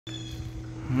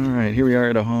Alright, here we are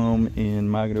at a home in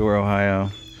Mogadore, Ohio.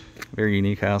 Very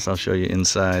unique house. I'll show you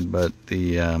inside, but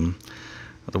the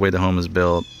way the home is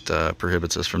built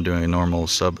prohibits us from doing a normal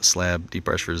sub-slab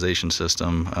depressurization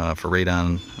system for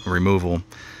radon removal.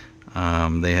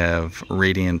 They have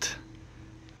radiant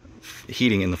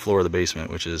heating in the floor of the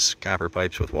basement, which is copper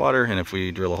pipes with water, and if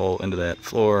we drill a hole into that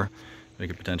floor, we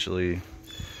could potentially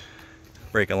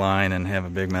break a line and have a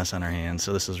big mess on our hands.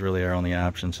 So this is really our only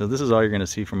option. So this is all you're going to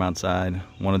see from outside.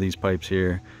 One of these pipes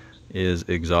here is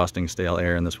exhausting stale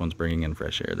air, and this one's bringing in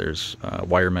fresh air. There's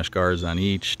wire mesh guards on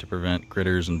each to prevent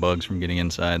critters and bugs from getting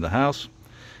inside the house.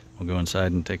 We'll go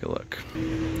inside and take a look.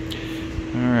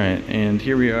 Alright, and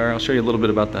here we are. I'll show you a little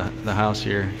bit about the house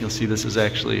here. You'll see this is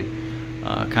actually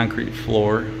concrete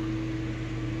floor,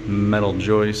 metal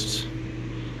joists,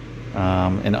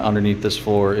 and underneath this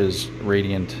floor is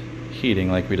radiant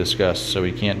heating like we discussed, so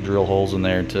we can't drill holes in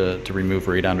there to remove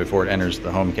radon before it enters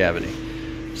the home cavity.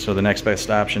 So the next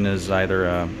best option is either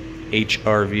a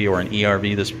HRV or an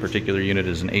ERV. This particular unit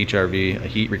is an HRV, a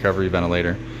heat recovery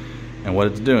ventilator, and what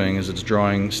it's doing is it's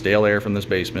drawing stale air from this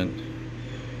basement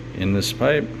in this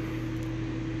pipe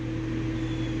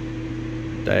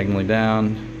diagonally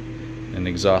down and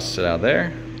exhausts it out there,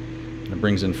 and it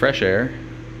brings in fresh air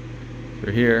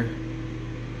through here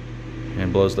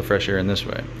and blows the fresh air in this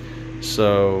way.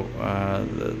 So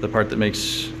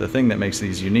the thing that makes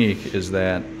these unique is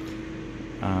that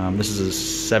this is a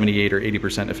 78 or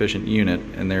 80% efficient unit,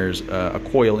 and there's a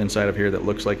coil inside of here that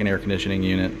looks like an air conditioning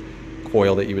unit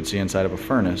coil that you would see inside of a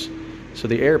furnace. So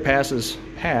the air passes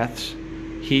paths,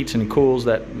 heats and cools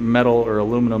that metal or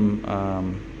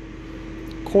aluminum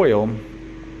coil,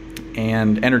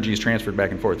 and energy is transferred back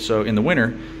and forth. So in the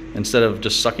winter, instead of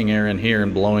just sucking air in here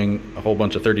and blowing a whole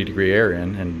bunch of 30-degree air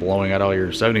in and blowing out all your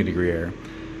 70-degree air,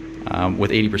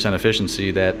 with 80%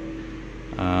 efficiency, that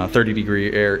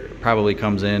 30-degree air probably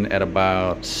comes in at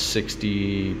about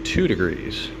 62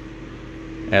 degrees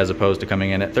as opposed to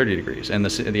coming in at 30 degrees. And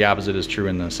the opposite is true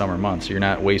in the summer months. So you're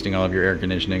not wasting all of your air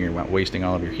conditioning, you're not wasting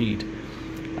all of your heat.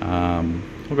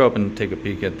 We'll go up and take a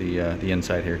peek at the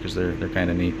inside here because they're kind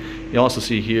of neat. You also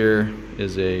see here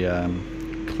is a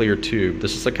clear tube.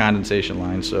 This is a condensation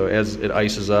line, so as it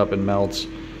ices up and melts,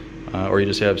 or you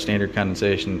just have standard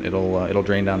condensation, it'll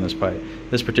drain down this pipe.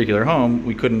 This particular home,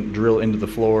 we couldn't drill into the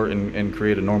floor and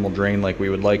create a normal drain like we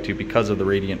would like to because of the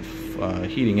radiant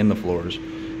heating in the floors.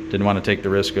 Didn't want to take the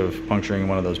risk of puncturing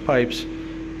one of those pipes,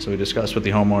 so we discussed with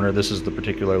the homeowner. This is the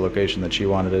particular location that she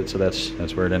wanted it, so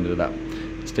that's where it ended up.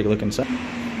 Let's take a look inside.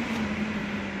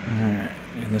 Alright,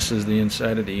 and this is the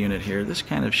inside of the unit here. This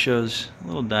kind of shows a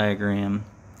little diagram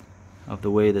of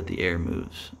the way that the air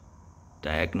moves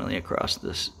diagonally across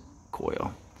this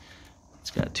coil. It's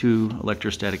got two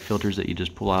electrostatic filters that you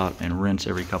just pull out and rinse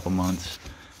every couple months.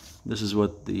 This is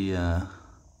what the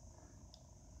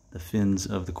fins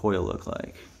of the coil look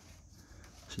like.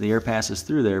 So the air passes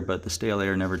through there, but the stale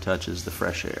air never touches the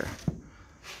fresh air.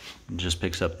 It just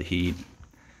picks up the heat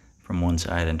from one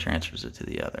side and transfers it to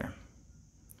the other.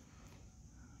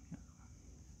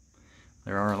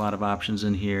 There are a lot of options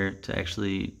in here to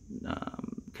actually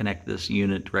connect this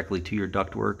unit directly to your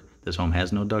ductwork. This home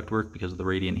has no ductwork because of the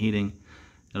radiant heating.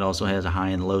 It also has a high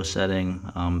and low setting.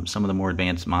 Some of the more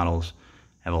advanced models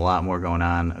have a lot more going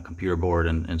on, a computer board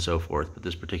and so forth, but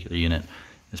this particular unit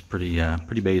is pretty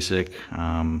basic.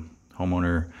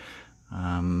 Homeowner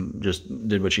just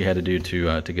did what she had to do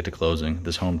to get to closing.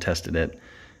 This home tested at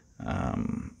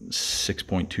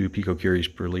 6.2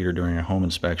 picocuries per liter during a home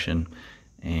inspection,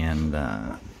 and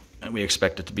we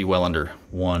expect it to be well under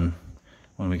 1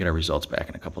 when we get our results back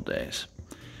in a couple days.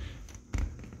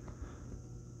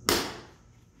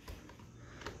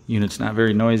 Unit's not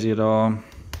very noisy at all.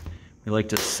 We like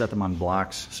to set them on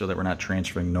blocks so that we're not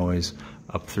transferring noise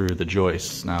up through the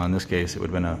joists. Now in this case it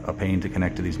would have been a pain to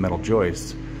connect to these metal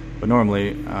joists, but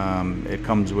normally it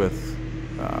comes with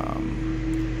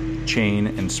chain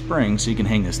and spring, so you can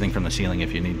hang this thing from the ceiling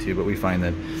if you need to, but we find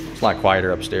that it's a lot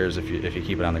quieter upstairs if you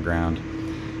keep it on the ground.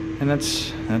 And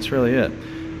that's really it.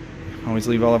 Always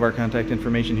leave all of our contact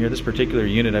information here. This particular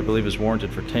unit, I believe, is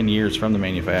warranted for 10 years from the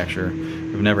manufacturer.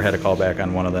 We've never had a call back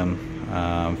on one of them.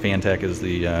 Fantech is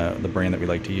the brand that we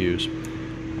like to use.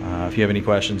 If you have any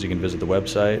questions, you can visit the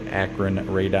website,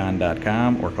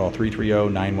 akronradon.com, or call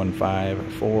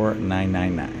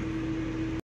 330-915-4999.